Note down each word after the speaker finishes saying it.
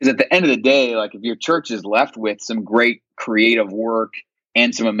at the end of the day, like if your church is left with some great creative work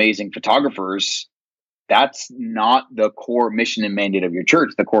and some amazing photographers, that's not the core mission and mandate of your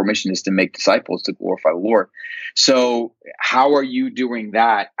church. The core mission is to make disciples, to glorify the Lord. So how are you doing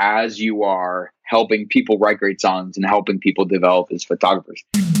that as you are helping people write great songs and helping people develop as photographers?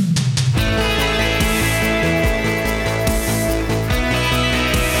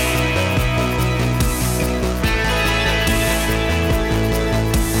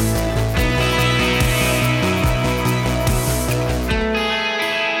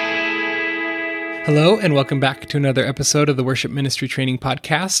 Hello, and welcome back to another episode of the Worship Ministry Training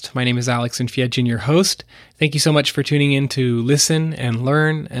Podcast. My name is Alex Infiegin, your host. Thank you so much for tuning in to listen and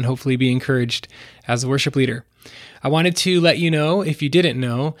learn and hopefully be encouraged as a worship leader. I wanted to let you know, if you didn't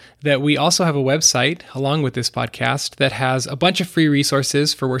know, that we also have a website along with this podcast that has a bunch of free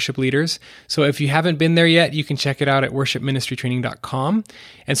resources for worship leaders. So if you haven't been there yet, you can check it out at worshipministrytraining.com.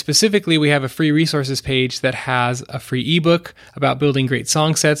 And specifically, we have a free resources page that has a free ebook about building great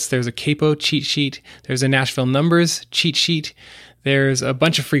song sets. There's a capo cheat sheet. There's a Nashville numbers cheat sheet. There's a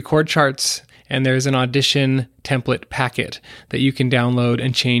bunch of free chord charts. And there's an audition template packet that you can download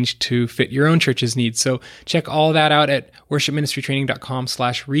and change to fit your own church's needs. So check all that out at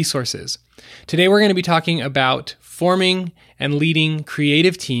worshipministrytraining.com/resources. Today we're going to be talking about forming and leading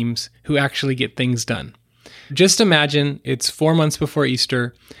creative teams who actually get things done. Just imagine it's 4 months before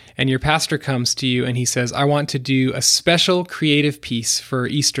Easter and your pastor comes to you and he says, I want to do a special creative piece for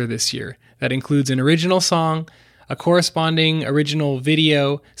Easter this year that includes an original song, a corresponding original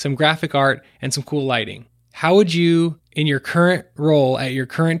video, some graphic art, and some cool lighting. How would you, in your current role at your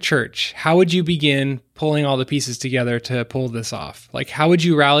current church, how would you begin pulling all the pieces together to pull this off? Like, how would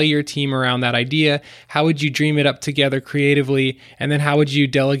you rally your team around that idea? How would you dream it up together creatively? And then how would you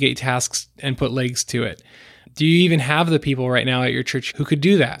delegate tasks and put legs to it? Do you even have the people right now at your church who could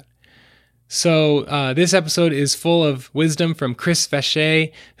do that? So this episode is full of wisdom from Chris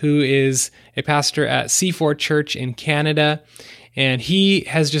Vacher, who is a pastor at C4 Church in Canada. And he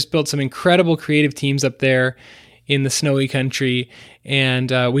has just built some incredible creative teams up there in the snowy country. And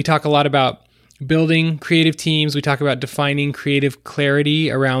we talk a lot about building creative teams. We talk about defining creative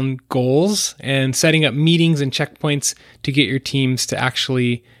clarity around goals and setting up meetings and checkpoints to get your teams to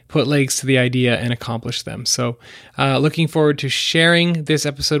actually put legs to the idea and accomplish them. So looking forward to sharing this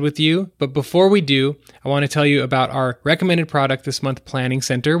episode with you. But before we do, I want to tell you about our recommended product this month, Planning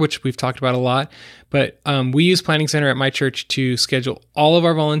Center, which we've talked about a lot. But we use Planning Center at my church to schedule all of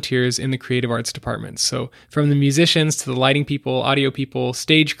our volunteers in the creative arts department. So from the musicians to the lighting people, audio people,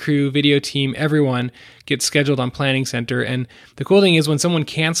 stage crew, video team, everyone gets scheduled on Planning Center. And the cool thing is when someone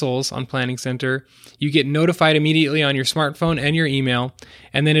cancels on Planning Center, you get notified immediately on your smartphone and your email,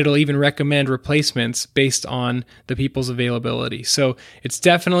 and then it'll even recommend replacements based on the people's availability. So it's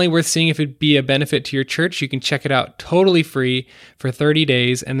definitely worth seeing if it'd be a benefit to your church. You can check it out totally free for 30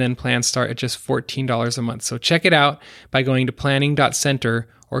 days, and then plans start at just $14 a month. So check it out by going to planning.center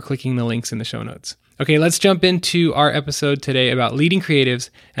or clicking the links in the show notes. Okay, let's jump into our episode today about leading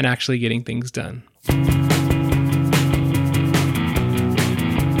creatives and actually getting things done.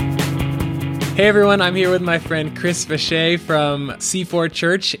 Hey everyone, I'm here with my friend Chris Vacher from C4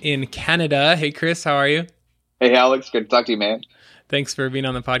 Church in Canada. Hey Chris, how are you? Hey Alex, good to talk to you, man. Thanks for being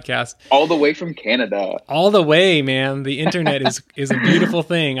on the podcast. All the way from Canada. All the way, man. The internet is a beautiful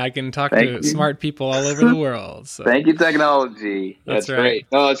thing. I can talk to smart people all over the world. So. Thank you, technology. That's right. Great.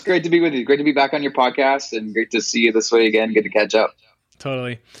 No, it's great to be with you. Great to be back on your podcast and great to see you this way again. Good to catch up.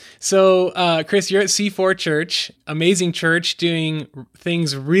 Totally. So, Chris, you're at C4 Church, amazing church, doing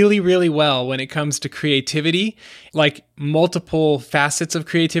things really, really well when it comes to creativity, like multiple facets of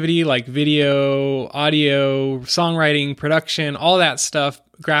creativity, like video, audio, songwriting, production, all that stuff,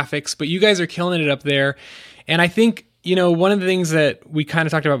 graphics, but you guys are killing it up there. And I think, one of the things that we kind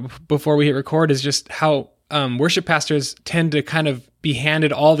of talked about before we hit record is just how worship pastors tend to kind of be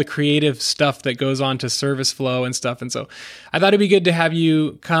handed all the creative stuff that goes on to service flow and stuff. And so I thought it'd be good to have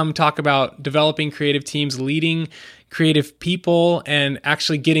you come talk about developing creative teams, leading creative people, and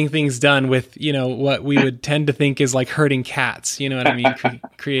actually getting things done with, what we would tend to think is like herding cats, you know what I mean?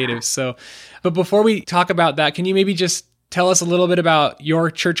 Creatives. So, but before we talk about that, can you maybe just tell us a little bit about your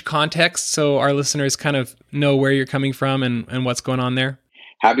church context so our listeners kind of know where you're coming from and what's going on there?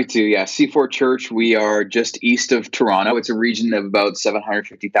 Happy to. Yeah. C4 Church, we are just east of Toronto. It's a region of about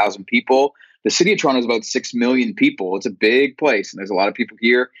 750,000 people. The city of Toronto is about 6 million people. It's a big place, and there's a lot of people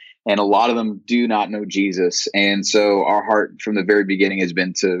here, and a lot of them do not know Jesus. And so our heart from the very beginning has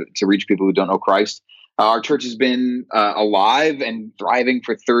been to reach people who don't know Christ. Our church has been alive and thriving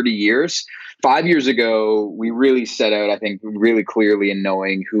for 30 years. 5 years ago, we really set out, I think, really clearly in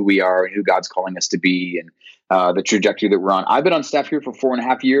knowing who we are and who God's calling us to be and the trajectory that we're on. I've been on staff here for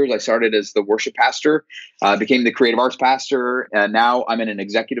 4.5 years. I started as the worship pastor, became the creative arts pastor. Now I'm in an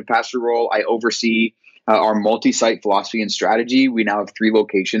executive pastor role. I oversee our multi-site philosophy and strategy. We now have 3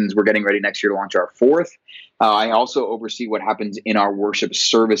 locations. We're getting ready next year to launch our 4th. I also oversee what happens in our worship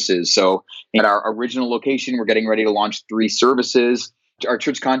services. So in our original location, we're getting ready to launch 3 services. Our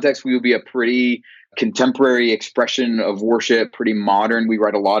church context, we will be a pretty contemporary expression of worship, pretty modern. We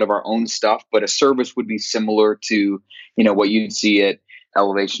write a lot of our own stuff, but a service would be similar to, what you'd see at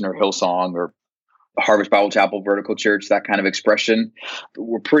Elevation or Hillsong or Harvest Bible Chapel, Vertical Church, that kind of expression.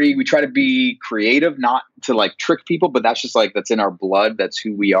 We try to be creative, not to like trick people, but that's just like, that's in our blood. That's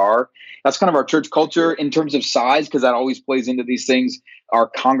who we are. That's kind of our church culture in terms of size, because that always plays into these things. Our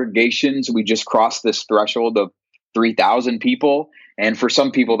congregations, we just crossed this threshold of 3,000 people. And for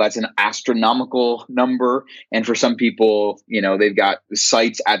some people, that's an astronomical number. And for some people, they've got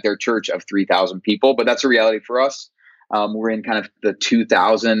sites at their church of 3,000 people, but that's a reality for us. We're in kind of the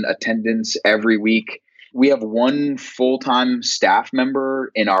 2,000 attendance every week. We have 1 full-time staff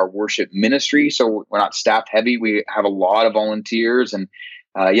member in our worship ministry. So we're not staff heavy. We have a lot of volunteers. And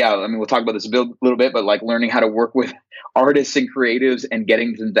we'll talk about this a little bit, but like learning how to work with artists and creatives and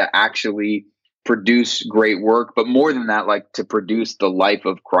getting them to actually produce great work. But more than that, like to produce the life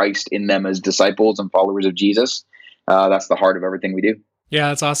of Christ in them as disciples and followers of Jesus. That's the heart of everything we do. Yeah,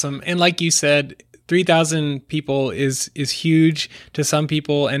 that's awesome. And like you said, 3,000 people is huge to some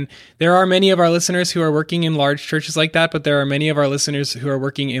people. And there are many of our listeners who are working in large churches like that, but there are many of our listeners who are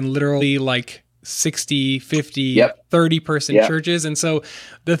working in literally like 60, 50, 30-person churches. And so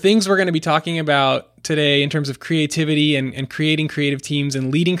the things we're going to be talking about today in terms of creativity and creating creative teams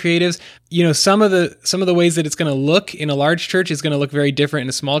and leading creatives, some of the ways that it's going to look in a large church is going to look very different in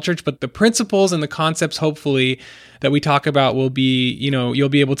a small church, but the principles and the concepts, hopefully, that we talk about will be, you'll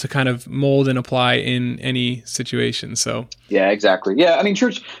be able to kind of mold and apply in any situation. So yeah, exactly. Yeah. I mean,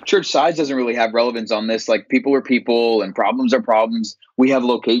 church size doesn't really have relevance on this. Like people are people and problems are problems. We have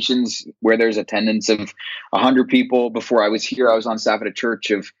locations where there's attendance of 100 people. Before I was here, I was on staff at a church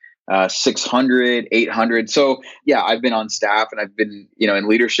of 600, 800. So yeah, I've been on staff and I've been, in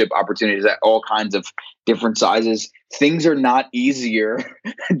leadership opportunities at all kinds of different sizes. Things are not easier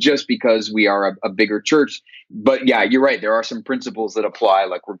just because we are a bigger church. But yeah, you're right. There are some principles that apply,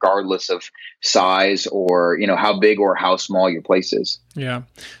 like regardless of size or, how big or how small your place is. Yeah.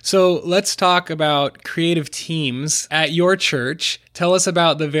 So let's talk about creative teams at your church. Tell us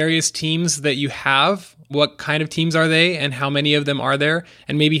about the various teams that you have. What kind of teams are they and how many of them are there?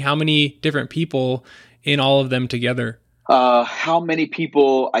 And maybe how many different people in all of them together? How many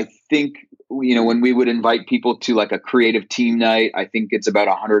people? I think, when we would invite people to like a creative team night, I think it's about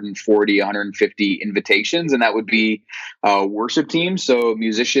 140, 150 invitations. And that would be worship teams. So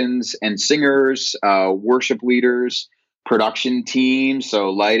musicians and singers, worship leaders, production teams. So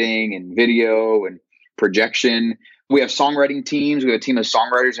lighting and video and projection. We have songwriting teams. We have a team of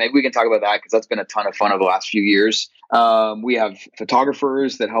songwriters. Maybe we can talk about that because that's been a ton of fun over the last few years. We have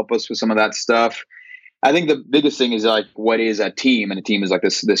photographers that help us with some of that stuff. I think the biggest thing is like, what is a team? And a team is like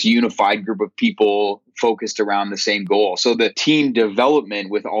this unified group of people focused around the same goal. So the team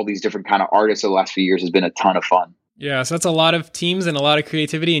development with all these different kind of artists over the last few years has been a ton of fun. Yeah, so that's a lot of teams and a lot of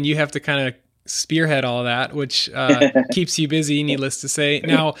creativity, and you have to kind of spearhead all that, which keeps you busy, needless to say.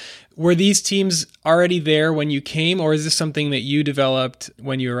 Now, were these teams already there when you came, or is this something that you developed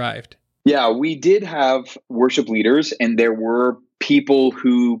when you arrived? Yeah, we did have worship leaders, and there were people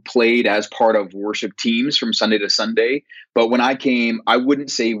who played as part of worship teams from Sunday to Sunday. But when I came, I wouldn't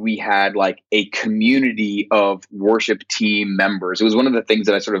say we had like a community of worship team members. It was one of the things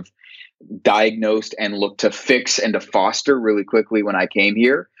that I sort of diagnosed and looked to fix and to foster really quickly when I came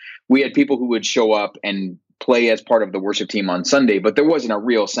here. We had people who would show up and play as part of the worship team on Sunday, but there wasn't a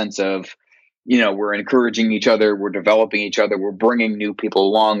real sense of, we're encouraging each other, we're developing each other, we're bringing new people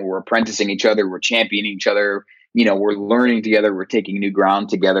along, we're apprenticing each other, we're championing each other, we're learning together, we're taking new ground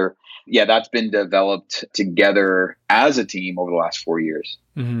together. Yeah, that's been developed together as a team over the last 4 years.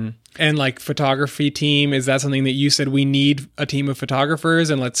 Mm-hmm. And like photography team, is that something that you said we need a team of photographers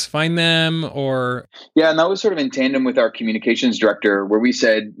and let's find them? Or yeah, and that was sort of in tandem with our communications director, where we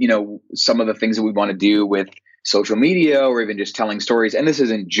said, some of the things that we want to do with social media or even just telling stories. And this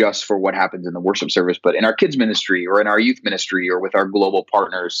isn't just for what happens in the worship service, but in our kids ministry or in our youth ministry or with our global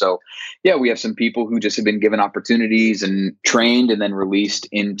partners. So yeah, we have some people who just have been given opportunities and trained and then released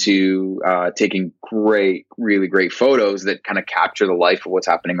into taking really great photos that kind of capture the life of what's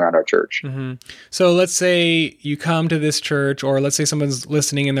happening around our church. Mm-hmm. So let's say you come to this church, or let's say someone's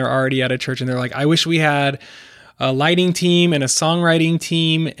listening and they're already at a church and they're like, I wish we had a lighting team and a songwriting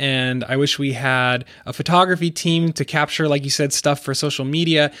team, and I wish we had a photography team to capture, like you said, stuff for social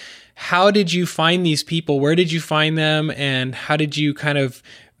media. How did you find these people? Where did you find them? And how did you kind of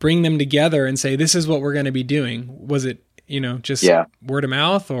bring them together and say, this is what we're going to be doing? Was it, just word of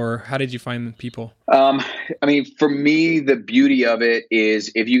mouth, or how did you find people? For me, the beauty of it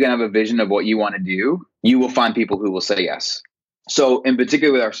is if you can have a vision of what you want to do, you will find people who will say yes. So in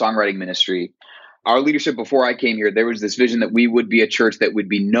particular with our songwriting ministry, our leadership before I came here, there was this vision that we would be a church that would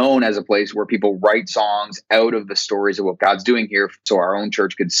be known as a place where people write songs out of the stories of what God's doing here so our own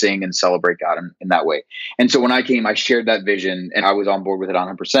church could sing and celebrate God in that way. And so when I came, I shared that vision and I was on board with it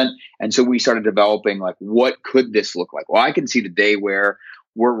 100%. And so we started developing like, what could this look like? Well, I can see the day where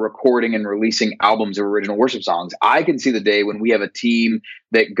we're recording and releasing albums of original worship songs. I can see the day when we have a team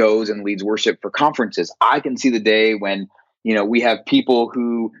that goes and leads worship for conferences. I can see the day when we have people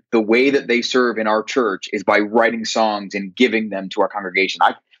who the way that they serve in our church is by writing songs and giving them to our congregation.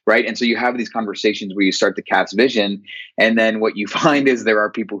 Right. And so you have these conversations where you start to cast vision. And then what you find is there are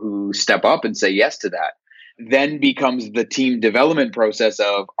people who step up and say yes to that. Then becomes the team development process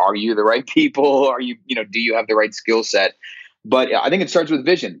of, are you the right people? Are you, do you have the right skill set? But I think it starts with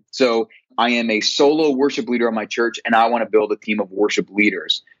vision. So I am a solo worship leader of my church, and I want to build a team of worship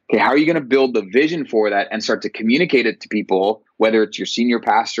leaders. Okay, how are you going to build the vision for that and start to communicate it to people, whether it's your senior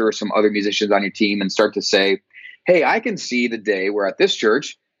pastor or some other musicians on your team, and start to say, hey, I can see the day where at this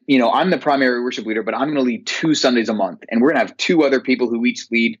church, I'm the primary worship leader, but I'm going to lead 2 Sundays a month. And we're going to have 2 other people who each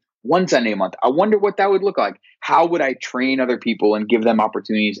lead 1 Sunday a month. I wonder what that would look like. How would I train other people and give them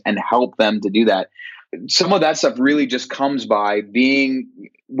opportunities and help them to do that? Some of that stuff really just comes by being,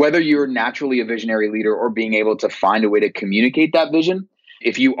 whether you're naturally a visionary leader or being able to find a way to communicate that vision.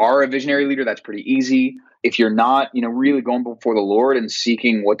 If you are a visionary leader, that's pretty easy. If you're not, really going before the Lord and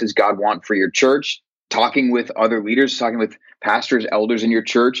seeking what does God want for your church, talking with other leaders, talking with pastors, elders in your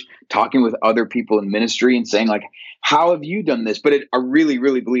church, talking with other people in ministry and saying like, how have you done this? But I really,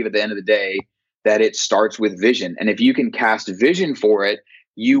 really believe at the end of the day that it starts with vision. And if you can cast vision for it,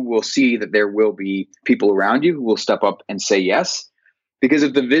 you will see that there will be people around you who will step up and say yes. Because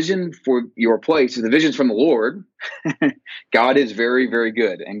if the vision for your place, if the vision's from the Lord, God is very, very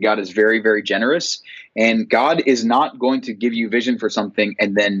good. And God is very, very generous. And God is not going to give you vision for something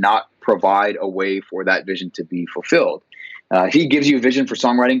and then not provide a way for that vision to be fulfilled. If he gives you a vision for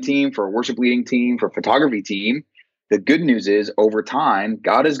songwriting team, for a worship leading team, for photography team, the good news is over time,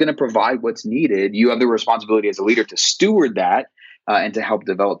 God is going to provide what's needed. You have the responsibility as a leader to steward that. And to help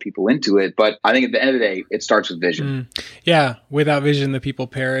develop people into it. But I think at the end of the day, it starts with vision. Yeah. Without vision, the people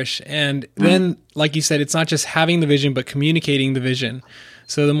perish. And then, like you said, it's not just having the vision, but communicating the vision.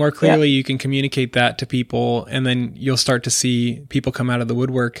 So the more clearly you can communicate that to people, and then you'll start to see people come out of the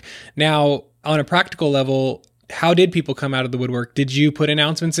woodwork. Now, on a practical level, how did people come out of the woodwork? Did you put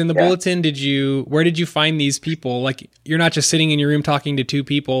announcements in the bulletin? Where did you find these people? Like, you're not just sitting in your room talking to 2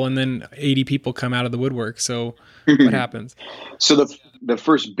 people and then 80 people come out of the woodwork. So what happens? So the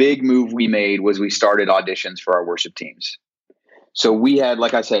first big move we made was we started auditions for our worship teams. So we had,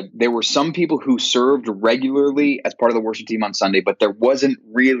 like I said, there were some people who served regularly as part of the worship team on Sunday, but there wasn't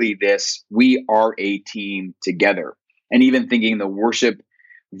really this, we are a team together. And even thinking the worship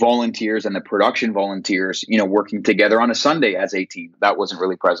volunteers and the production volunteers, working together on a Sunday as a team, that wasn't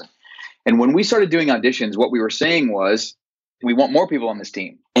really present. And when we started doing auditions, what we were saying was, we want more people on this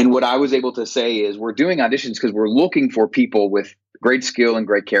team. And what I was able to say is we're doing auditions because we're looking for people with great skill and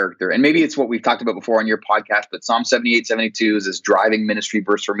great character. And maybe it's what we've talked about before on your podcast, but Psalm 78:72 is this driving ministry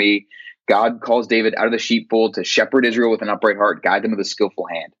verse for me. God calls David out of the sheepfold to shepherd Israel with an upright heart, guide them with a skillful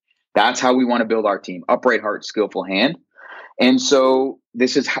hand. That's how we want to build our team. Upright heart, skillful hand. And so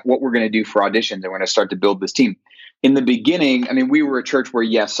this is what we're going to do for auditions. And we're going to start to build this team. In the beginning, we were a church where,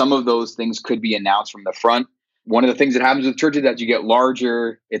 yes, some of those things could be announced from the front. One of the things that happens with churches as you get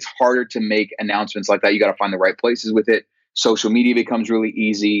larger, it's harder to make announcements like that. You got to find the right places with it. Social media becomes really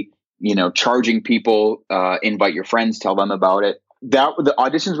easy. Charging people, invite your friends, tell them about it. The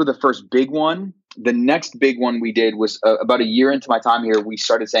auditions were the first big one. The next big one we did was about a year into my time here. We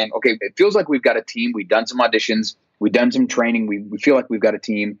started saying, okay, it feels like we've got a team. We've done some auditions. We've done some training. We feel like we've got a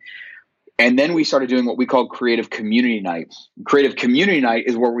team. And then we started doing what we call Creative Community Night. Creative Community Night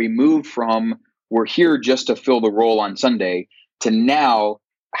is where we moved from we're here just to fill the role on Sunday, to now,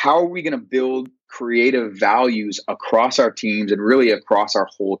 how are we going to build creative values across our teams and really across our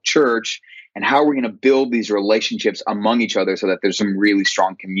whole church? And how are we going to build these relationships among each other so that there's some really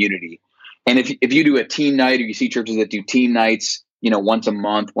strong community? And if you do a team night, or you see churches that do team nights, once a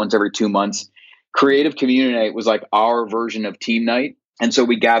month, once every 2 months, Creative Community Night was like our version of team night. And so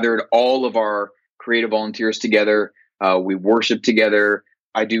we gathered all of our creative volunteers together. We worship together.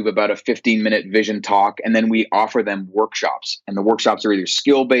 I do about a 15-minute vision talk, and then we offer them workshops. And the workshops are either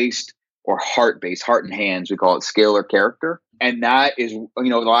skill-based or heart-based, heart and hands. We call it scale or character. And that is, the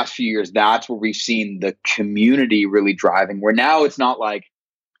last few years, that's where we've seen the community really driving, where now it's not like,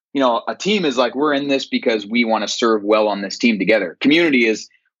 a team is like, we're in this because we want to serve well on this team together. Community is,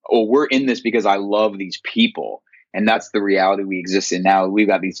 we're in this because I love these people. And that's the reality we exist in now. We've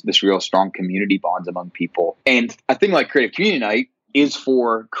got this real strong community bonds among people. And a thing like Creative Community Night is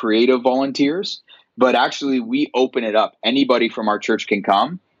for creative volunteers, but actually we open it up. Anybody from our church can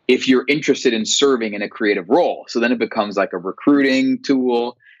come if you're interested in serving in a creative role. So then it becomes like a recruiting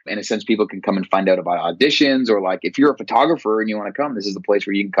tool. In a sense, people can come and find out about auditions, or like if you're a photographer and you want to come, this is the place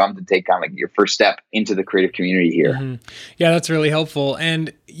where you can come to take kind of like your first step into the creative community here. Mm-hmm. Yeah, that's really helpful.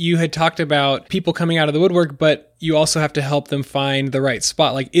 And you had talked about people coming out of the woodwork, but you also have to help them find the right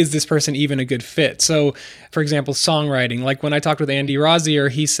spot. Like, is this person even a good fit? So, for example, songwriting. Like when I talked with Andy Rozier,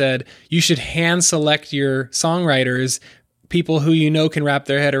 he said you should hand select your songwriters, people who can wrap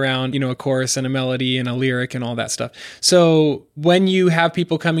their head around, a chorus and a melody and a lyric and all that stuff. So when you have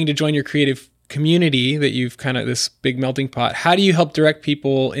people coming to join your creative community that you've kind of this big melting pot, how do you help direct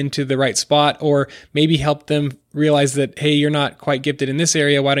people into the right spot, or maybe help them realize that, hey, you're not quite gifted in this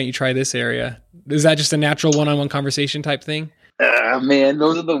area. Why don't you try this area? Is that just a natural one-on-one conversation type thing? Man,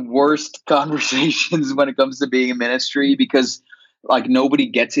 those are the worst conversations when it comes to being in ministry, because like nobody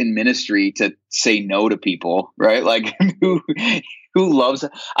gets in ministry to say no to people, right? Like who loves,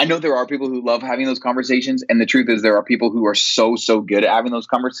 I know there are people who love having those conversations. And the truth is there are people who are so good at having those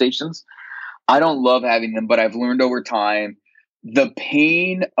conversations. I don't love having them, but I've learned over time, the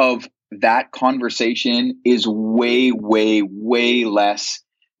pain of that conversation is way, way, way less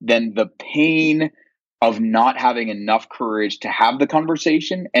than the pain of not having enough courage to have the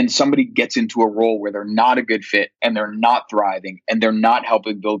conversation, and somebody gets into a role where they're not a good fit and they're not thriving and they're not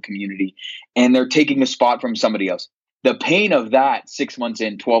helping build community and they're taking a spot from somebody else. The pain of that 6 months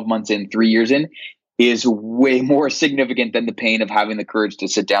in, 12 months in, 3 years in is way more significant than the pain of having the courage to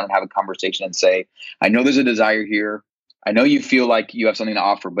sit down and have a conversation and say, I know there's a desire here. I know you feel like you have something to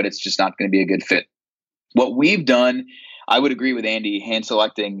offer, but it's just not going to be a good fit. What we've done, I would agree with Andy, hand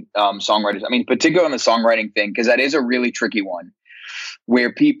selecting songwriters. I mean, particularly on the songwriting thing, because that is a really tricky one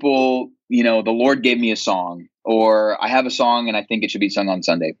where people, the Lord gave me a song, or I have a song and I think it should be sung on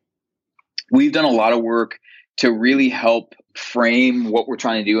Sunday. We've done a lot of work to really help frame what we're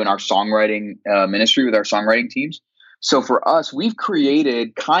trying to do in our songwriting ministry with our songwriting teams. So for us, we've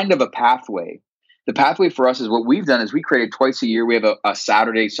created kind of a pathway. The pathway for us is what we've done is we created twice a year. We have a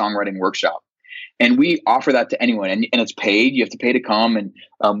Saturday songwriting workshop. And we offer that to anyone, and it's paid. You have to pay to come, and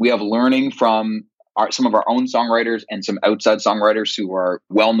we have learning from some of our own songwriters and some outside songwriters who are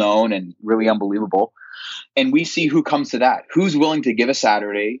well known and really unbelievable. And we see who comes to that, who's willing to give a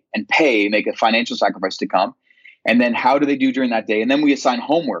Saturday and make a financial sacrifice to come, and then how do they do during that day? And then we assign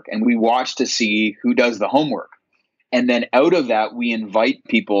homework, and we watch to see who does the homework. And then out of that, we invite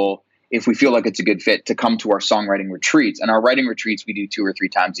people, if we feel like it's a good fit, to come to our songwriting retreats. And our writing retreats we do 2 or 3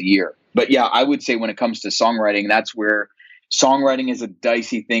 times a year. But yeah, I would say when it comes to songwriting, that's where songwriting is a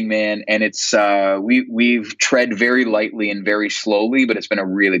dicey thing, man. And it's we've tread very lightly and very slowly, but it's been a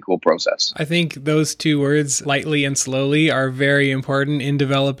really cool process. I think those 2 words, lightly and slowly, are very important in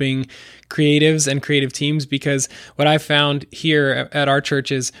developing creatives and creative teams, because what I found here at our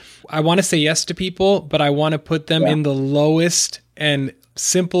church is I want to say yes to people, but I want to put them in the lowest and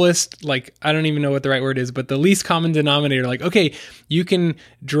simplest, like, I don't even know what the right word is, but the least common denominator. Like, okay, you can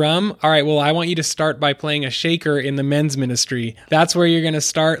drum. All right, well, I want you to start by playing a shaker in the men's ministry. That's where you're going to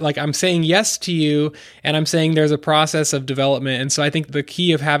start. Like, I'm saying yes to you, and I'm saying there's a process of development. And so I think the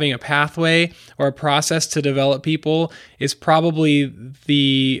key of having a pathway or a process to develop people is probably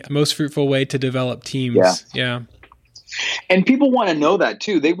the most fruitful way to develop teams. Yeah. And people want to know that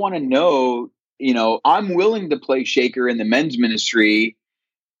too. They want to know, I'm willing to play shaker in the men's ministry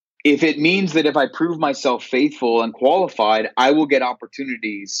if it means that if I prove myself faithful and qualified, I will get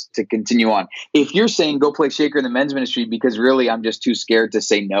opportunities to continue on. If you're saying go play shaker in the men's ministry because really I'm just too scared to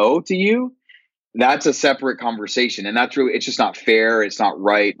say no to you, that's a separate conversation. And that's really, it's just not fair. It's not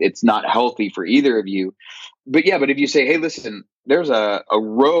right. It's not healthy for either of you. But if you say, hey, listen, there's a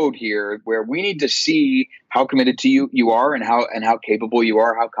road here where we need to see how committed to you are, and how capable you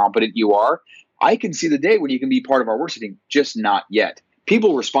are, how competent you are. I can see the day when you can be part of our worship team, just not yet.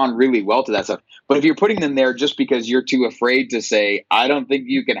 People respond really well to that stuff. But if you're putting them there just because you're too afraid to say, I don't think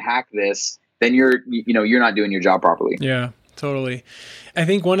you can hack this, then you're not doing your job properly. Yeah, totally. I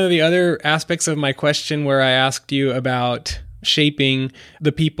think one of the other aspects of my question where I asked you about shaping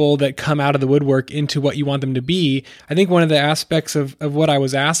the people that come out of the woodwork into what you want them to be, I think one of the aspects of what I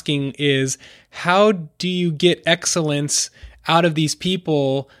was asking is, how do you get excellence out of these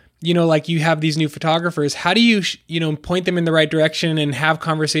people? Like you have these new photographers, how do you, point them in the right direction and have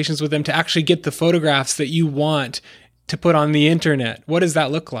conversations with them to actually get the photographs that you want to put on the internet? What does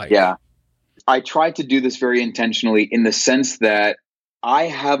that look like? Yeah. I try to do this very intentionally in the sense that I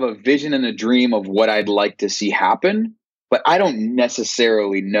have a vision and a dream of what I'd like to see happen, but I don't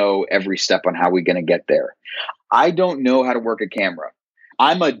necessarily know every step on how we're going to get there. I don't know how to work a camera.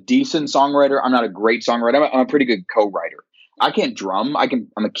 I'm a decent songwriter. I'm not a great songwriter. I'm a pretty good co-writer. I can't drum.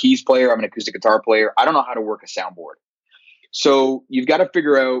 I'm a keys player. I'm an acoustic guitar player. I don't know how to work a soundboard. So you've got to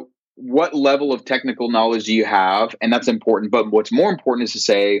figure out what level of technical knowledge do you have, and that's important. But what's more important is to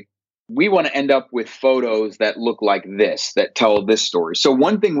say, we want to end up with photos that look like this, that tell this story. So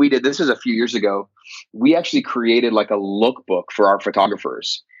one thing we did, this is a few years ago, we actually created like a lookbook for our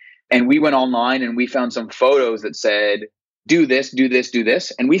photographers. And we went online and we found some photos that said, do this, do this, do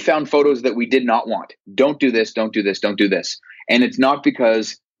this. And we found photos that we did not want. Don't do this, don't do this, don't do this. And it's not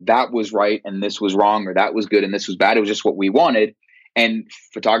because that was right and this was wrong, or that was good and this was bad. It was just what we wanted. And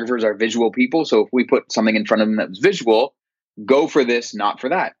photographers are visual people. So if we put something in front of them that was visual, go for this, not for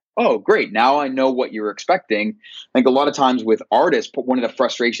that. Oh, great. Now I know what you're expecting. I think a lot of times with artists, one of the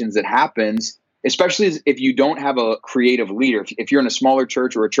frustrations that happens, especially is if you don't have a creative leader, if you're in a smaller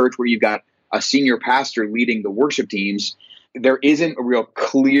church or a church where you've got a senior pastor leading the worship teams, there isn't a real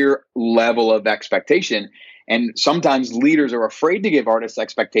clear level of expectation. And sometimes leaders are afraid to give artists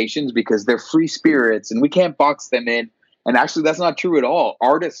expectations because they're free spirits and we can't box them in. And actually, that's not true at all.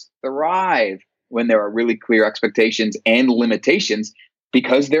 Artists thrive when there are really clear expectations and limitations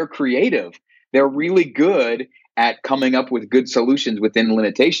because they're creative. They're really good at coming up with good solutions within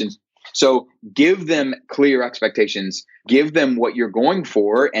limitations. So give them clear expectations, give them what you're going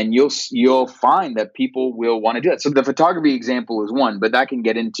for, and you'll find that people will want to do that. So the photography example is one, but that can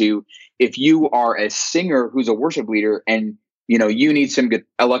get into if you are a singer who's a worship leader and you need some good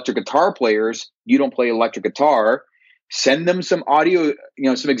electric guitar players, you don't play electric guitar, send them some audio,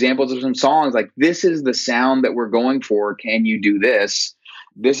 some examples of some songs like, this is the sound that we're going for. Can you do this?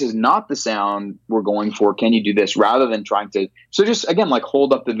 This is not the sound we're going for. Can you do this? Rather than trying to, so just again, like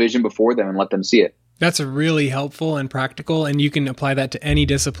hold up the vision before them and let them see it. That's really helpful and practical, and you can apply that to any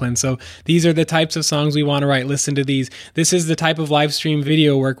discipline. So these are the types of songs we want to write. Listen to these. This is the type of live stream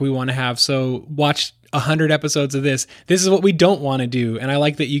video work we want to have. So watch 100 episodes of this. This is what we don't want to do. And I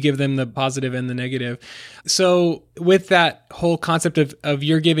like that you give them the positive and the negative. So with that whole concept of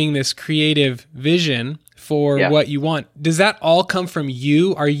you're giving this creative vision for what you want, does that all come from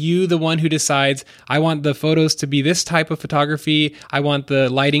you? Are you the one who decides, I want the photos to be this type of photography, I want the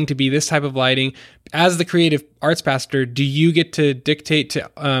lighting to be this type of lighting? As the creative arts pastor, do you get to dictate to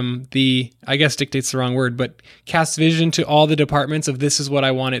I guess dictate's the wrong word, but cast vision to all the departments of this is what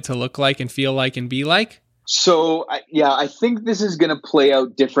I want it to look like and feel like and be like? So, I think this is going to play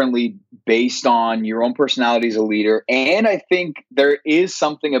out differently based on your own personality as a leader. And I think there is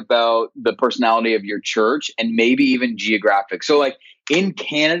something about the personality of your church and maybe even geographic. So like in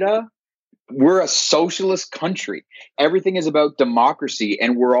Canada, we're a socialist country. Everything is about democracy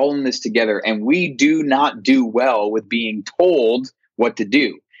and we're all in this together. And we do not do well with being told what to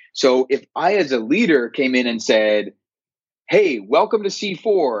do. So if I, as a leader, came in and said, hey, welcome to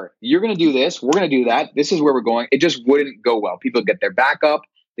C4. You're going to do this. We're going to do that. This is where we're going. It just wouldn't go well. People get their back up.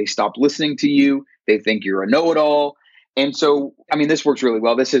 They stop listening to you. They think you're a know-it-all. And so, this works really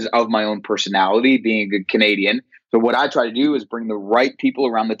well. This is of my own personality, being a good Canadian. So what I try to do is bring the right people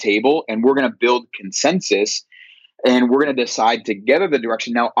around the table, and we're going to build consensus, and we're going to decide together the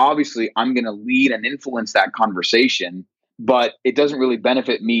direction. Now, obviously, I'm going to lead and influence that conversation, but it doesn't really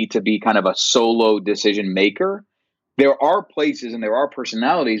benefit me to be kind of a solo decision maker. There are places and there are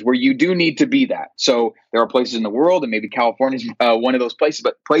personalities where you do need to be that. So there are places in the world, and maybe California is one of those places,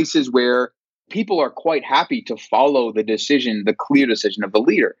 but places where people are quite happy to follow the decision, the clear decision of the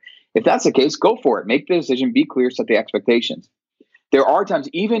leader. If that's the case, go for it. Make the decision, be clear, set the expectations. There are times,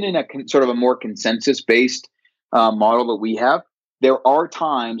 even in a sort of a more consensus-based model that we have, there are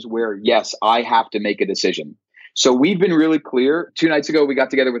times where, yes, I have to make a decision. So we've been really clear. 2 nights ago, we got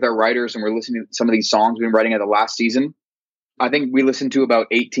together with our writers and we're listening to some of these songs we've been writing at the last season. I think we listened to about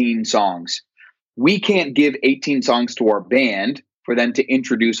 18 songs. We can't give 18 songs to our band for them to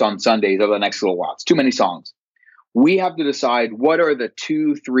introduce on Sundays over the next little while. It's too many songs. We have to decide what are the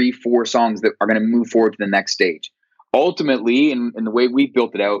 2, 3, 4 songs that are going to move forward to the next stage. Ultimately, in the way we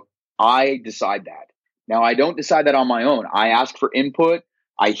built it out, I decide that. Now, I don't decide that on my own. I ask for input.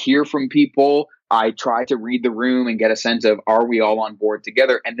 I hear from people. I try to read the room and get a sense of, are we all on board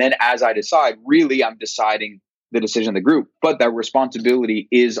together? And then as I decide, really, I'm deciding the decision of the group. But that responsibility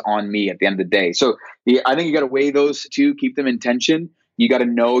is on me at the end of the day. So I think you got to weigh those two, keep them in tension. You got to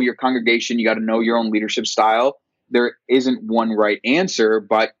know your congregation. You got to know your own leadership style. There isn't one right answer,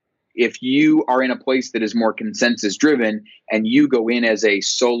 but if you are in a place that is more consensus driven and you go in as a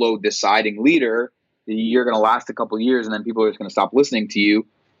solo deciding leader, you're going to last a couple of years and then people are just going to stop listening to you.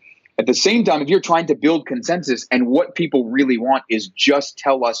 At the same time, if you're trying to build consensus and what people really want is just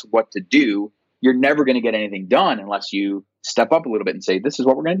tell us what to do, you're never going to get anything done unless you step up a little bit and say, this is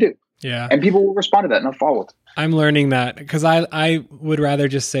what we're going to do. Yeah. And people will respond to that and they'll follow it. I'm learning that because I would rather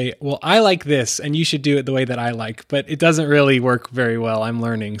just say, well, I like this and you should do it the way that I like, but it doesn't really work very well. I'm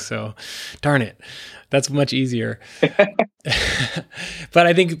learning. So darn it. That's much easier. But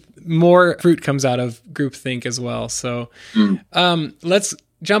I think more fruit comes out of groupthink as well. So let's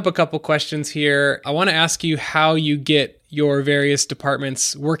jump a couple questions here. I want to ask you how you get your various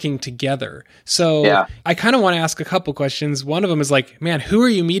departments working together. So I kind of want to ask a couple questions. One of them is like, man, who are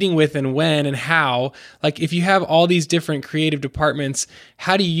you meeting with and when and how? Like if you have all these different creative departments,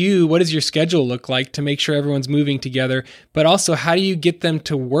 what does your schedule look like to make sure everyone's moving together? But also how do you get them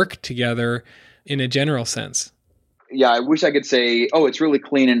to work together in a general sense? Yeah, I wish I could say, oh, it's really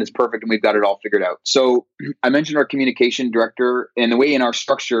clean and it's perfect and we've got it all figured out. So I mentioned our communication director, and the way in our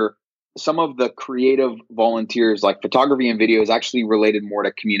structure, some of the creative volunteers like photography and video is actually related more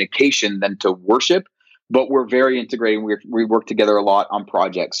to communication than to worship, but we're very integrated. We work together a lot on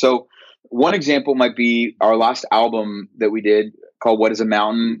projects. So one example might be our last album that we did called What is a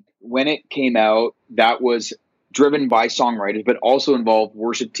Mountain. When it came out, that was driven by songwriters, but also involved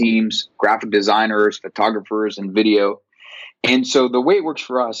worship teams, graphic designers, photographers, and video. And so the way it works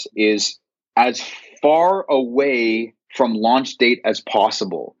for us is as far away from launch date as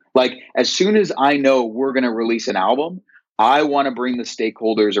possible. Like as soon as I know we're going to release an album, I want to bring the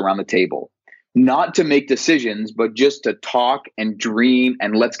stakeholders around the table, not to make decisions, but just to talk and dream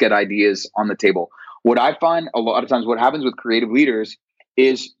and let's get ideas on the table. What I find a lot of times what happens with creative leaders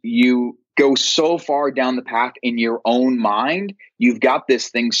is you go so far down the path in your own mind. You've got this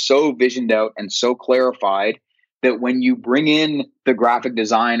thing so visioned out and so clarified that when you bring in the graphic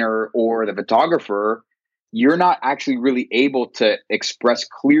designer or the photographer, you're not actually really able to express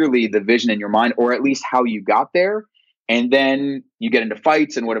clearly the vision in your mind, or at least how you got there. And then you get into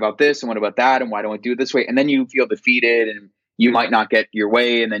fights and what about this and what about that? And why don't I do it this way? And then you feel defeated and you might not get your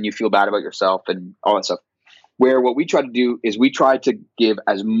way. And then you feel bad about yourself and all that stuff. Where what we try to do is we try to give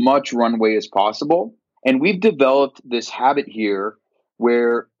as much runway as possible. And we've developed this habit here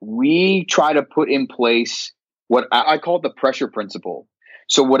where we try to put in place what I call the pressure principle.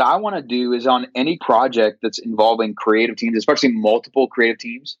 So what I want to do is on any project that's involving creative teams, especially multiple creative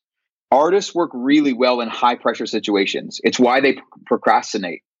teams, artists work really well in high pressure situations. It's why they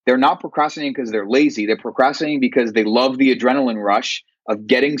procrastinate. They're not procrastinating because they're lazy. They're procrastinating because they love the adrenaline rush of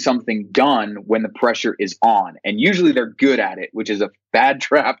getting something done when the pressure is on. And usually they're good at it, which is a bad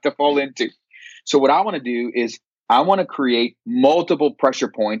trap to fall into. So what I want to do is I want to create multiple pressure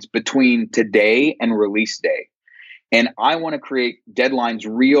points between today and release day. And I want to create deadlines,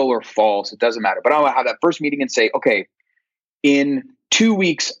 real or false. It doesn't matter. But I want to have that first meeting and say, okay, in 2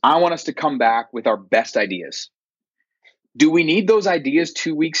 weeks, I want us to come back with our best ideas. Do we need those ideas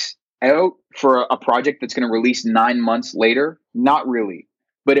 2 weeks out for a project that's going to release 9 months later? Not really.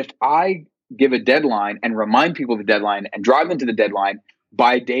 But if I give a deadline and remind people of the deadline and drive them to the deadline,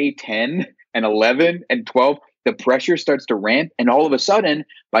 by day 10 and 11 and 12, the pressure starts to ramp. And all of a sudden,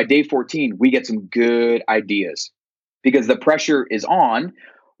 by day 14, we get some good ideas because the pressure is on,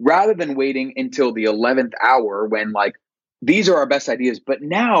 rather than waiting until the 11th hour when like, these are our best ideas, but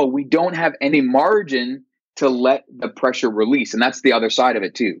now we don't have any margin to let the pressure release. And that's the other side of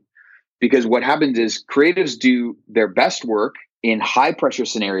it too. Because what happens is creatives do their best work in high pressure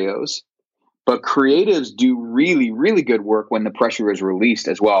scenarios, but creatives do really, really good work when the pressure is released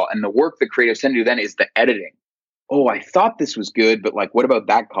as well. And the work that creatives tend to do then is the editing. Oh, I thought this was good, but like, what about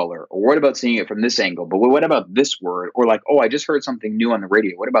that color? Or what about seeing it from this angle? But what about this word? Or like, oh, I just heard something new on the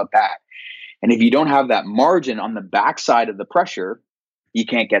radio. What about that? And if you don't have that margin on the backside of the pressure, you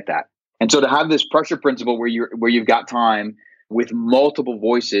can't get that. And so to have this pressure principle where you've got time with multiple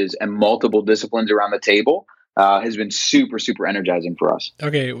voices and multiple disciplines around the table, has been super, super energizing for us.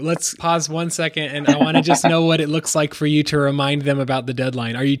 Okay, let's pause 1 second, and I want to just know what it looks like for you to remind them about the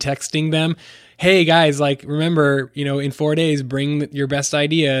deadline. Are you texting them, hey guys, like, remember, in 4 days, bring your best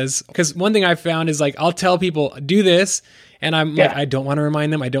ideas? Because one thing I've found is, like, I'll tell people, do this, and I'm like, I don't want to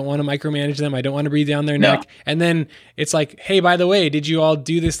remind them. I don't want to micromanage them. I don't want to breathe down their neck. And then it's like, hey, by the way, did you all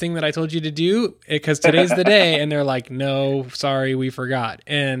do this thing that I told you to do? Because today's the day. And they're like, no, sorry, we forgot.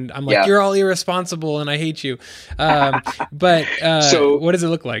 And I'm like, you're all irresponsible and I hate you. But what does it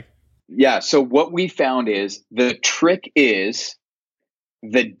look like? Yeah. So what we found is the trick is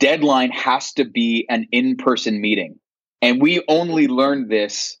the deadline has to be an in-person meeting. And we only learned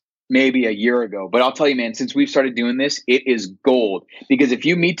this maybe a year ago, but I'll tell you, man, since we've started doing this, it is gold. Because if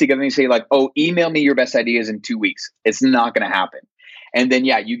you meet together and you say like, oh, email me your best ideas in 2 weeks, it's not going to happen. And then,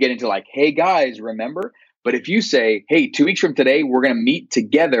 you get into like, hey guys, remember? But if you say, hey, 2 weeks from today, we're going to meet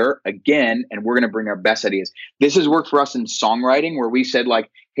together again, and we're going to bring our best ideas. This has worked for us in songwriting where we said like,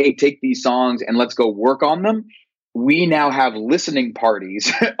 hey, take these songs and let's go work on them. We now have listening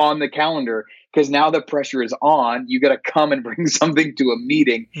parties on the calendar because now the pressure is on. You got to come and bring something to a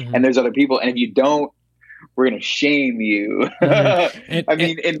meeting, and there's other people. And if you don't, we're going to shame you.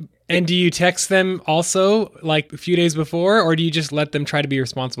 And do you text them also like a few days before, or do you just let them try to be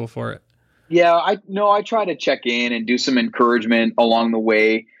responsible for it? Yeah, I try to check in and do some encouragement along the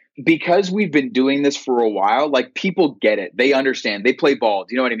way. Because we've been doing this for a while, like people get it. They understand. They play ball.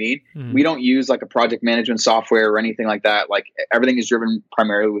 Do you know what I mean? We don't use like a project management software or anything like that. Like everything is driven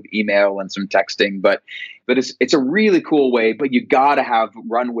primarily with email and some texting, but it's a really cool way, but you got to have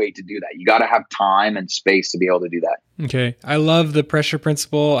runway to do that. You got to have time and space to be able to do that. Okay. I love the pressure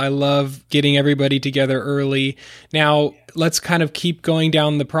principle. I love getting everybody together early. Now, let's kind of keep going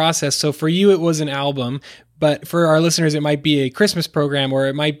down the process. So for you, it was an album. But for our listeners, it might be a Christmas program, or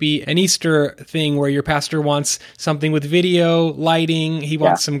it might be an Easter thing where your pastor wants something with video, lighting. He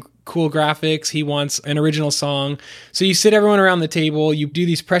wants some cool graphics. He wants an original song. So you sit everyone around the table, you do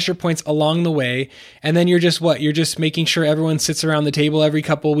these pressure points along the way, and then you're just You're just making sure everyone sits around the table every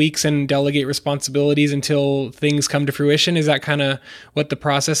couple of weeks and delegate responsibilities until things come to fruition. Is that kind of what the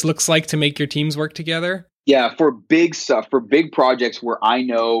process looks like to make your teams work together? Yeah, for big stuff, for big projects where I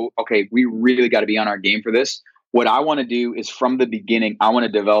know, okay, we really got to be on our game for this. What I want to do is from the beginning, I want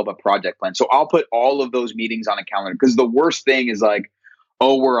to develop a project plan. So I'll put all of those meetings on a calendar, because the worst thing is like,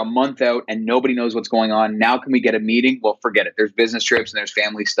 oh, we're a month out and nobody knows what's going on. Now can we get a meeting? Well, forget it. There's business trips and there's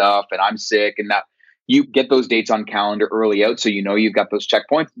family stuff and I'm sick, and that you get those dates on calendar early out. So you've got those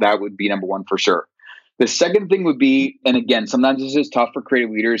checkpoints. That would be number one for sure. The second thing would be, and again, sometimes this is tough for creative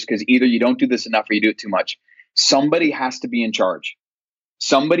leaders because either you don't do this enough or you do it too much. Somebody has to be in charge.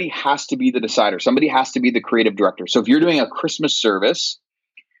 Somebody has to be the decider. Somebody has to be the creative director. So if you're doing a Christmas service,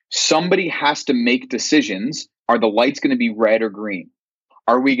 somebody has to make decisions. Are the lights going to be red or green?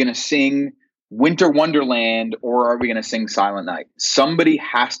 Are we going to sing Winter Wonderland or are we going to sing Silent Night? Somebody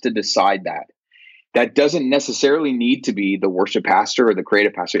has to decide that. That doesn't necessarily need to be the worship pastor or the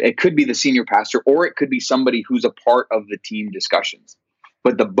creative pastor. It could be the senior pastor, or it could be somebody who's a part of the team discussions.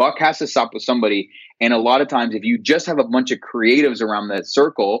 But the buck has to stop with somebody. And a lot of times, if you just have a bunch of creatives around that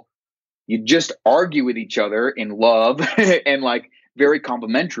circle, you just argue with each other in love and like very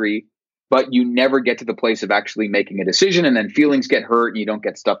complimentary, but you never get to the place of actually making a decision. And then feelings get hurt and you don't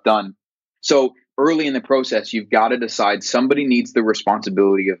get stuff done. So early in the process, you've got to decide somebody needs the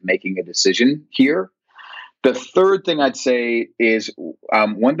responsibility of making a decision here. The third thing I'd say is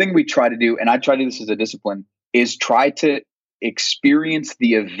one thing we try to do, and I try to do this as a discipline, is try to experience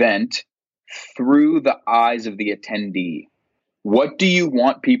the event through the eyes of the attendee. What do you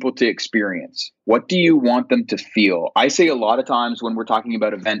want people to experience? What do you want them to feel? I say a lot of times when we're talking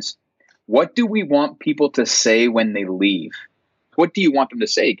about events, what do we want people to say when they leave? What do you want them to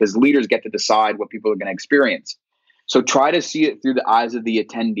say? Because leaders get to decide what people are going to experience. So try to see it through the eyes of the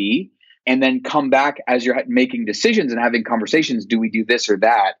attendee and then come back as you're making decisions and having conversations. Do we do this or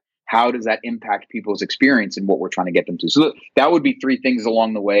that? How does that impact people's experience and what we're trying to get them to? So that would be three things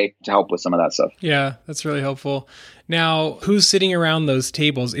along the way to help with some of that stuff. Yeah, that's really helpful. Now, who's sitting around those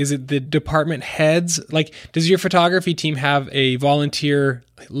tables? Is it the department heads? Like, does your photography team have a volunteer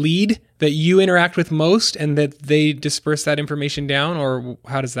lead that you interact with most and that they disperse that information down, or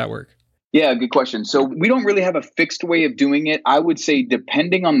how does that work? Yeah, good question. So we don't really have a fixed way of doing it. I would say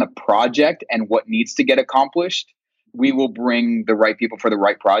depending on the project and what needs to get accomplished, we will bring the right people for the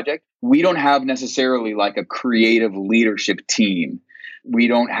right project. We don't have necessarily like a creative leadership team. We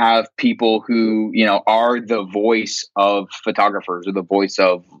don't have people who, are the voice of photographers or the voice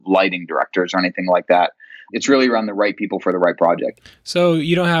of lighting directors or anything like that. It's really around the right people for the right project. So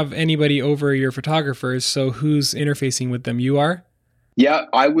you don't have anybody over your photographers. So who's interfacing with them? You are? Yeah,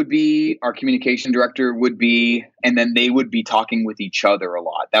 I would be, our communication director would be, and then they would be talking with each other a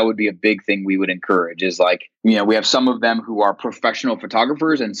lot. That would be a big thing we would encourage is like, we have some of them who are professional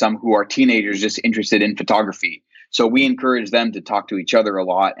photographers and some who are teenagers just interested in photography. So we encourage them to talk to each other a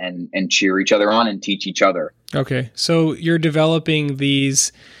lot and cheer each other on and teach each other. Okay. So you're developing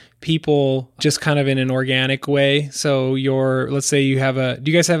these people just kind of in an organic way. So let's say do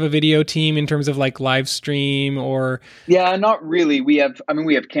you guys have a video team in terms of like live stream or? Yeah, not really. We have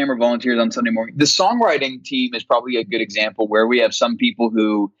camera volunteers on Sunday morning. The songwriting team is probably a good example where we have some people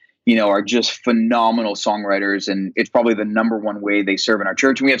who, are just phenomenal songwriters, and it's probably the number one way they serve in our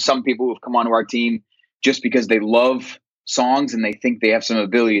church. And we have some people who have come onto our team just because they love songs and they think they have some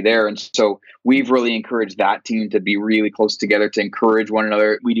ability there. And so we've really encouraged that team to be really close together, to encourage one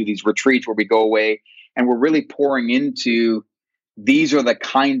another. We do these retreats where we go away and we're really pouring into, these are the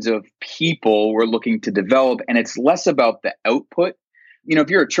kinds of people we're looking to develop. And it's less about the output. If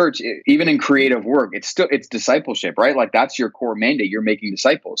you're a church, even in creative work, it's discipleship, right? Like that's your core mandate. You're making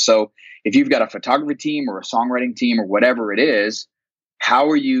disciples. So if you've got a photography team or a songwriting team or whatever it is, how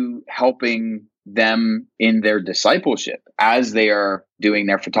are you helping them in their discipleship as they are doing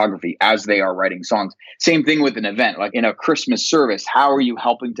their photography, as they are writing songs? Same thing with an event, like in a Christmas service, how are you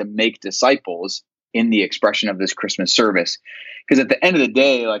helping to make disciples in the expression of this Christmas service? Because at the end of the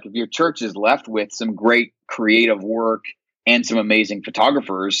day, like if your church is left with some great creative work and some amazing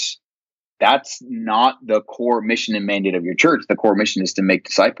photographers, that's not the core mission and mandate of your church. The core mission is to make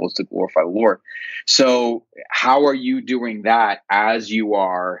disciples, to glorify the Lord. So how are you doing that as you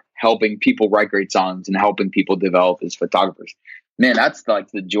are helping people write great songs and helping people develop as photographers? Man, that's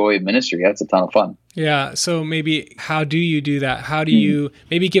like the joy of ministry. That's a ton of fun. Yeah. So maybe how do you do that? How do you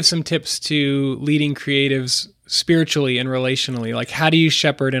maybe give some tips to leading creatives spiritually and relationally? Like how do you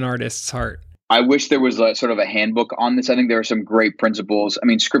shepherd an artist's heart? I wish there was a sort of a handbook on this. I think there are some great principles. I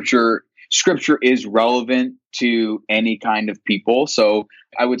mean, Scripture is relevant to any kind of people. So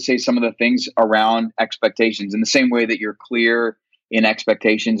I would say some of the things around expectations, in the same way that you're clear in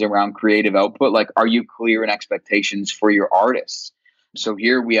expectations around creative output, like, are you clear in expectations for your artists? So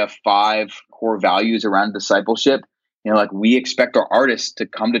here we have 5 core values around discipleship. Like we expect our artists to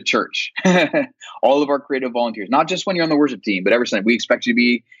come to church, all of our creative volunteers, not just when you're on the worship team, but every Sunday. We expect you to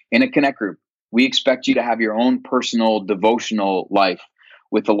be in a connect group. We expect you to have your own personal devotional life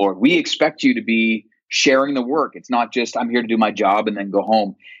with the Lord. We expect you to be sharing the work. It's not just, I'm here to do my job and then go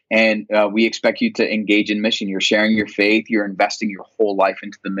home. And we expect you to engage in mission. You're sharing your faith. You're investing your whole life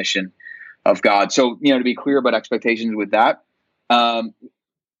into the mission of God. So, to be clear about expectations with that,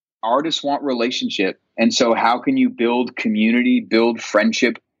 artists want relationship. And so how can you build community, build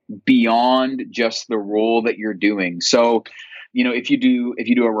friendship beyond just the role that you're doing? So, if you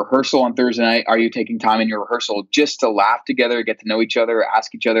do a rehearsal on Thursday night, are you taking time in your rehearsal just to laugh together, get to know each other,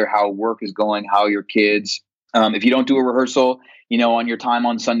 ask each other how work is going, how your kids? If you don't do a rehearsal, on your time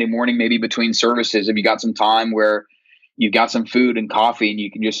on Sunday morning, maybe between services, if you got some time where you've got some food and coffee and you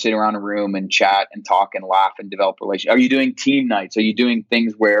can just sit around a room and chat and talk and laugh and develop relationships. Are you doing team nights? Are you doing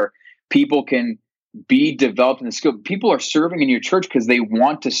things where people can be developed in the skill? People are serving in your church because they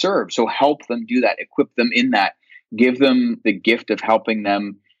want to serve. So help them do that, equip them in that. Give them the gift of helping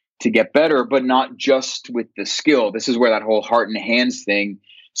them to get better, but not just with the skill. This is where that whole heart and hands thing,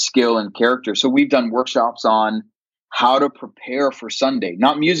 skill and character. So we've done workshops on how to prepare for Sunday,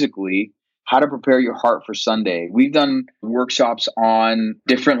 not musically, how to prepare your heart for Sunday. We've done workshops on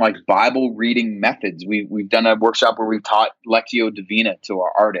different like Bible reading methods. We've done a workshop where we've taught Lectio Divina to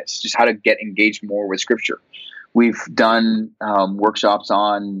our artists, just how to get engaged more with Scripture. We've done workshops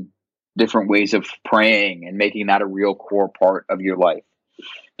on different ways of praying and making that a real core part of your life.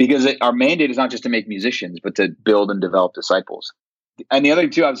 Because our mandate is not just to make musicians, but to build and develop disciples. And the other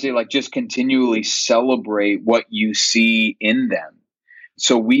two, obviously, like just continually celebrate what you see in them.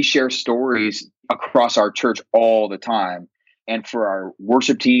 So we share stories across our church all the time. And for our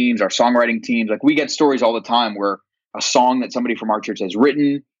worship teams, our songwriting teams, like we get stories all the time where a song that somebody from our church has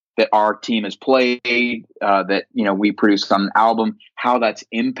written, that our team has played, that we produced on an album, how that's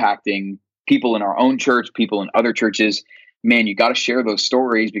impacting people in our own church, people in other churches. Man, you got to share those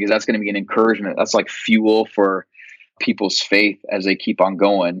stories because that's going to be an encouragement. That's like fuel for people's faith as they keep on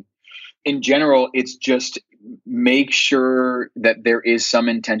going. In general, it's just make sure that there is some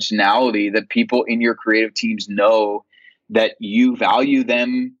intentionality, that people in your creative teams know that you value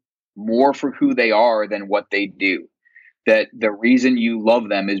them more for who they are than what they do. That the reason you love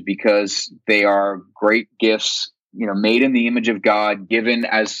them is because they are great gifts made in the image of God, given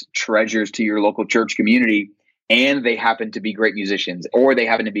as treasures to your local church community, and they happen to be great musicians, or they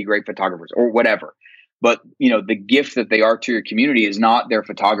happen to be great photographers, or whatever. But, the gift that they are to your community is not their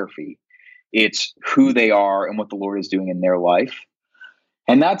photography. It's who they are and what the Lord is doing in their life.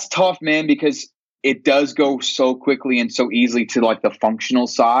 And that's tough, man, because it does go so quickly and so easily to like the functional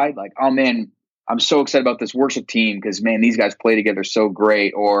side. Like, oh man, I'm so excited about this worship team because, man, these guys play together so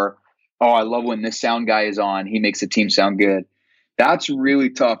great. Or, oh, I love when this sound guy is on. He makes the team sound good. That's really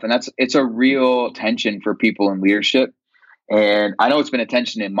tough. And it's a real tension for people in leadership. And I know it's been a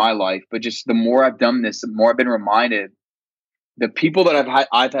tension in my life, but just the more I've done this, the more I've been reminded the people that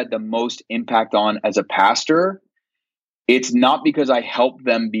I've had the most impact on as a pastor, it's not because I help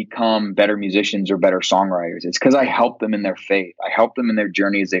them become better musicians or better songwriters. It's because I help them in their faith. I help them in their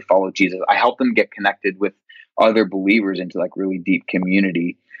journey as they follow Jesus. I help them get connected with other believers into like really deep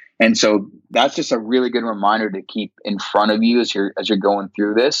community. And so that's just a really good reminder to keep in front of you as you're going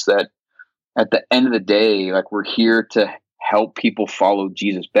through this, that at the end of the day, like we're here to help people follow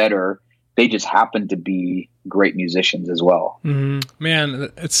Jesus better. They just happen to be great musicians as well. Mm-hmm.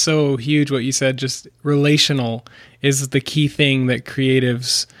 Man, it's so huge what you said. Just relational is the key thing that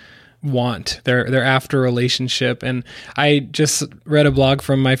creatives want. They're after relationship. And I just read a blog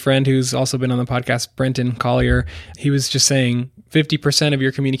from my friend who's also been on the podcast, Brenton Collier. He was just saying 50% of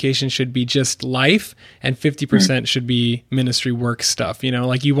your communication should be just life and 50% should be ministry work stuff.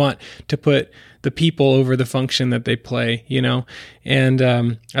 Like you want to put the people over the function that they play, and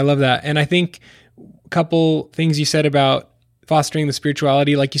I love that. And I think a couple things you said about fostering the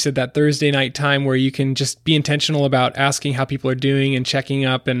spirituality, like you said, that Thursday night time where you can just be intentional about asking how people are doing and checking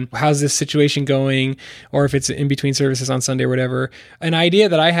up and how's this situation going, or if it's in between services on Sunday or whatever. An idea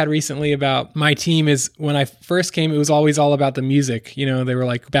that I had recently about my team is when I first came, it was always all about the music. They were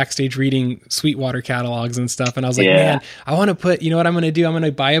like backstage reading Sweetwater catalogs and stuff. And I was like, man, I want to put, what I'm going to do? I'm going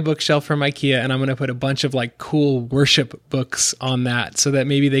to buy a bookshelf from IKEA and I'm going to put a bunch of like cool worship books on that so that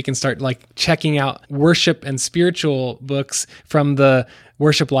maybe they can start like checking out worship and spiritual books from the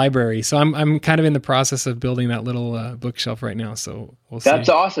worship library. So I'm kind of in the process of building that little bookshelf right now. So we'll see. That's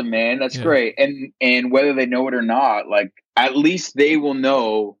awesome, man. That's great. And whether they know it or not, like at least they will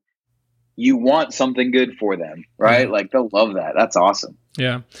know you want something good for them, right? Yeah. Like they'll love that. That's awesome.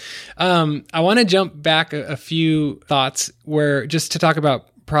 Yeah. I want to jump back a few thoughts where just to talk about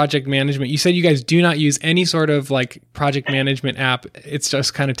project management. You said you guys do not use any sort of like project management app. It's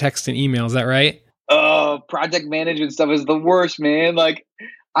just kind of text and email. Is that right? Oh, project management stuff is the worst, man. Like,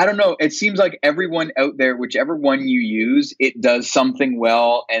 I don't know. It seems like everyone out there, whichever one you use, it does something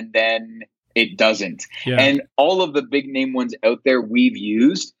well and then it doesn't. Yeah. And all of the big name ones out there we've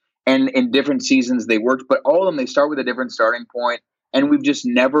used, and in different seasons they worked, but all of them, they start with a different starting point. And we've just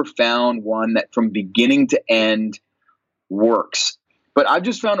never found one that from beginning to end works. But I've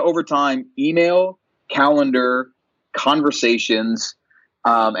just found over time, email, calendar, conversations,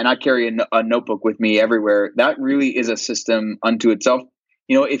 and I carry a notebook with me everywhere. That really is a system unto itself.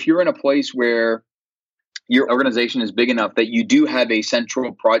 If you're in a place where your organization is big enough that you do have a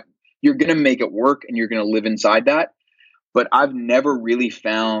central project, you're going to make it work and you're going to live inside that. But I've never really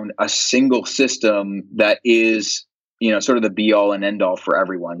found a single system that is, sort of the be all and end all for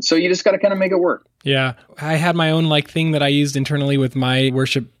everyone. So you just got to kind of make it work. Yeah. I had my own like thing that I used internally with my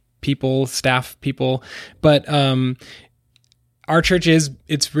worship people, staff people, but, our church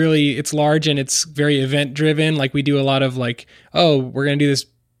it's large and it's very event driven. Like we do a lot of like, oh, we're going to do this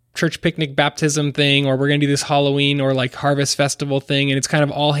church picnic baptism thing, or we're going to do this Halloween or like harvest festival thing. And it's kind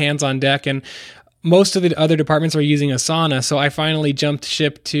of all hands on deck. And most of the other departments are using Asana. So I finally jumped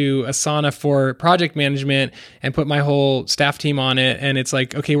ship to Asana for project management and put my whole staff team on it. And it's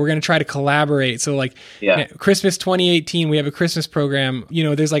like, okay, we're going to try to collaborate. So like Christmas 2018, we have a Christmas program,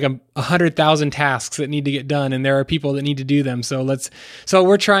 there's like 100,000 tasks that need to get done and there are people that need to do them. So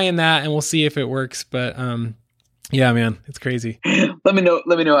we're trying that and we'll see if it works. But, yeah, man, it's crazy. Let me know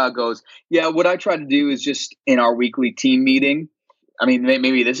how it goes. Yeah. What I try to do is just in our weekly team meeting, I mean,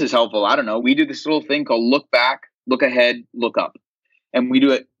 maybe this is helpful. I don't know. We do this little thing called look back, look ahead, look up. And we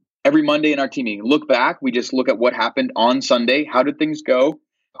do it every Monday in our team meeting. Look back, we just look at what happened on Sunday. How did things go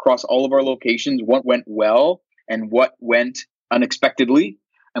across all of our locations? What went well and what went unexpectedly?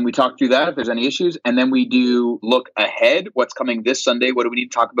 And we talk through that if there's any issues. And then we do look ahead. What's coming this Sunday? What do we need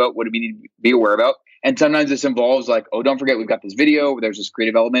to talk about? What do we need to be aware about? And sometimes this involves like, oh, don't forget, we've got this video. There's this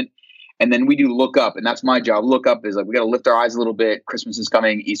creative element. And then we do look up, and that's my job. Look up is like, we got to lift our eyes a little bit. Christmas is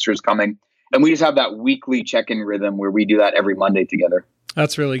coming, Easter is coming. And we just have that weekly check-in rhythm where we do that every Monday together.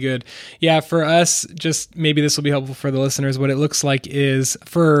 That's really good. Yeah, for us, just maybe this will be helpful for the listeners. What it looks like is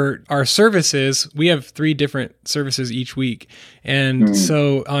for our services, we have 3 different services each week. And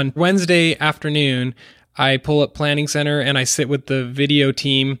so on Wednesday afternoon, I pull up Planning Center and I sit with the video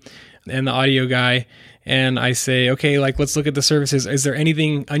team and the audio guy. And I say, okay, like, let's look at the services. Is there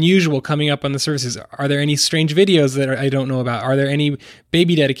anything unusual coming up on the services? Are there any strange videos that I don't know about? Are there any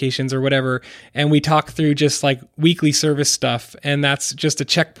baby dedications or whatever? And we talk through just like weekly service stuff. And that's just a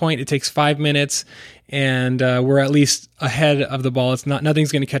checkpoint. It takes 5 minutes. And we're at least ahead of the ball.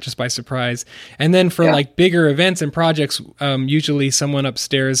 Nothing's going to catch us by surprise. And then for like bigger events and projects, usually someone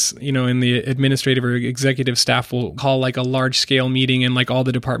upstairs, in the administrative or executive staff will call like a large scale meeting, and like all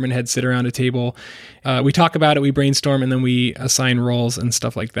the department heads sit around a table. We talk about it, we brainstorm, and then we assign roles and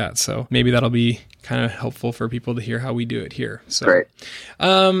stuff like that. So maybe that'll be kind of helpful for people to hear how we do it here. So, great.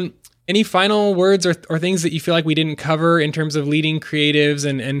 Any final words or things that you feel like we didn't cover in terms of leading creatives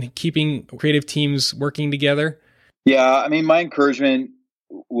and keeping creative teams working together? Yeah, I mean, my encouragement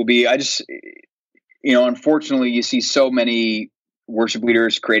will be, unfortunately, you see so many worship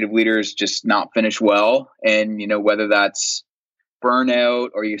leaders, creative leaders just not finish well. And, whether that's burnout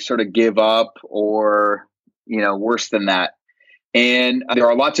or you sort of give up or, worse than that. And there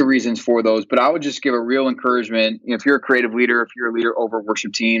are lots of reasons for those, but I would just give a real encouragement. If you're a creative leader, if you're a leader over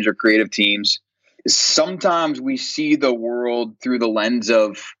worship teams or creative teams, sometimes we see the world through the lens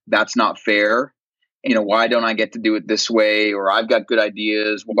of that's not fair. Why don't I get to do it this way? Or I've got good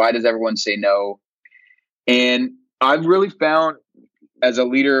ideas. Why does everyone say no? And I've really found as a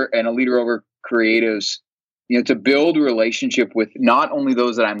leader and a leader over creatives, to build a relationship with not only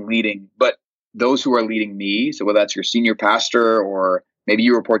those that I'm leading, but those who are leading me. So whether that's your senior pastor, or maybe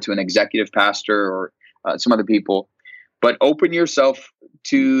you report to an executive pastor or some other people, but open yourself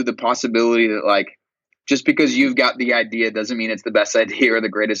to the possibility that like, just because you've got the idea doesn't mean it's the best idea or the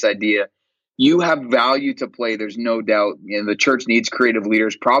greatest idea. You have value to play. There's no doubt. The church needs creative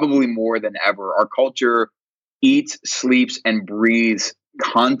leaders probably more than ever. Our culture eats, sleeps, and breathes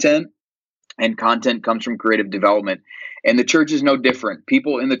content, and content comes from creative development. And the church is no different.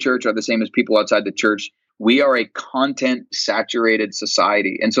 People in the church are the same as people outside the church. We are a content-saturated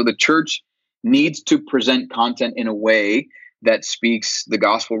society. And so the church needs to present content in a way that speaks the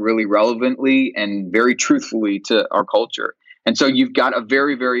gospel really relevantly and very truthfully to our culture. And so you've got a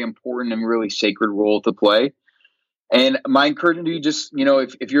very, very important and really sacred role to play. And my encouragement to you, just,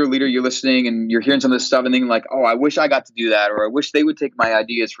 if you're a leader, you're listening and you're hearing some of this stuff and thinking like, oh, I wish I got to do that, or I wish they would take my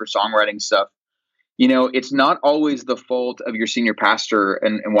ideas for songwriting stuff. It's not always the fault of your senior pastor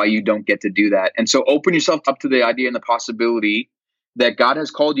and why you don't get to do that. And so open yourself up to the idea and the possibility that God has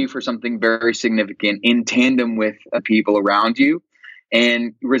called you for something very significant in tandem with the people around you,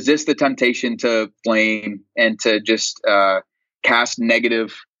 and resist the temptation to blame and to just cast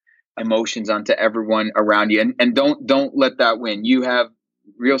negative emotions onto everyone around you. And don't let that win. You have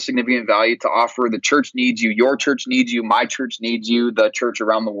real significant value to offer. The church needs you. Your church needs you. My church needs you. The church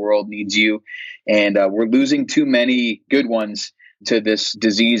around the world needs you. And we're losing too many good ones to this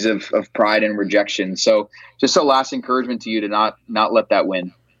disease of pride and rejection. So just a last encouragement to you to not let that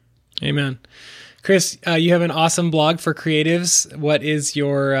win. Amen. Chris, you have an awesome blog for creatives. What is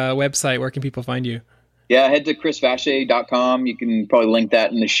your website? Where can people find you? Yeah, head to chrisvacher.com. You can probably link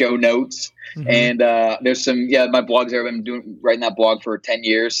that in the show notes. Mm-hmm. And there's my blog's there. I've been writing that blog for 10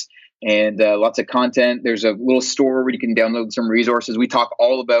 years and lots of content. There's a little store where you can download some resources. We talk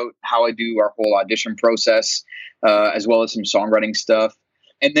all about how I do our whole audition process, as well as some songwriting stuff.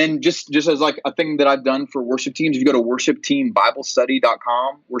 And then just as like a thing that I've done for worship teams, if you go to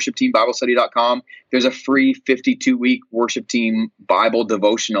worshipteambiblestudy.com, there's a free 52-week worship team Bible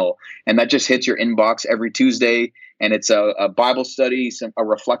devotional. And that just hits your inbox every Tuesday. And it's a Bible study, a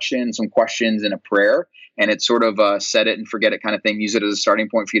reflection, some questions, and a prayer. And it's sort of a set it and forget it kind of thing. Use it as a starting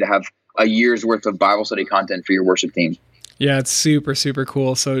point for you to have a year's worth of Bible study content for your worship team. Yeah, it's super, super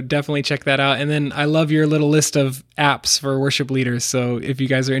cool. So definitely check that out. And then I love your little list of apps for worship leaders. So if you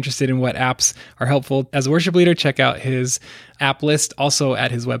guys are interested in what apps are helpful as a worship leader, check out his app list also at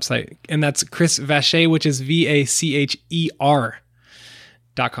his website. And that's Chris Vacher, which is VACHER.com.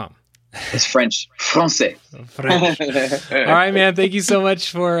 It's French. Français. French. All right, man. Thank you so much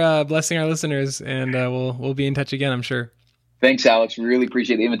for blessing our listeners. And we'll be in touch again, I'm sure. Thanks, Alex. Really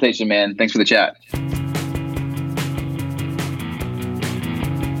appreciate the invitation, man. Thanks for the chat.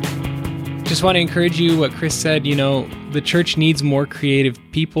 just want to encourage you what Chris said. The church needs more creative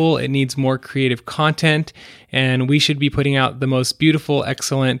people. It needs more creative content, and we should be putting out the most beautiful,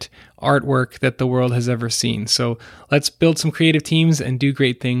 excellent artwork that the world has ever seen. So let's build some creative teams and do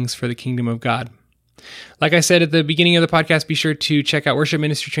great things for the kingdom of God. Like I said at the beginning of the podcast, be sure to check out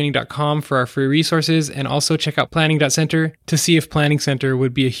worshipministrytraining.com for our free resources, and also check out planning.center to see if Planning Center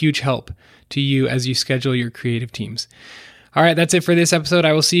would be a huge help to you as you schedule your creative teams. All right, that's it for this episode.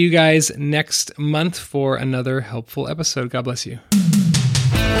 I will see you guys next month for another helpful episode. God bless you.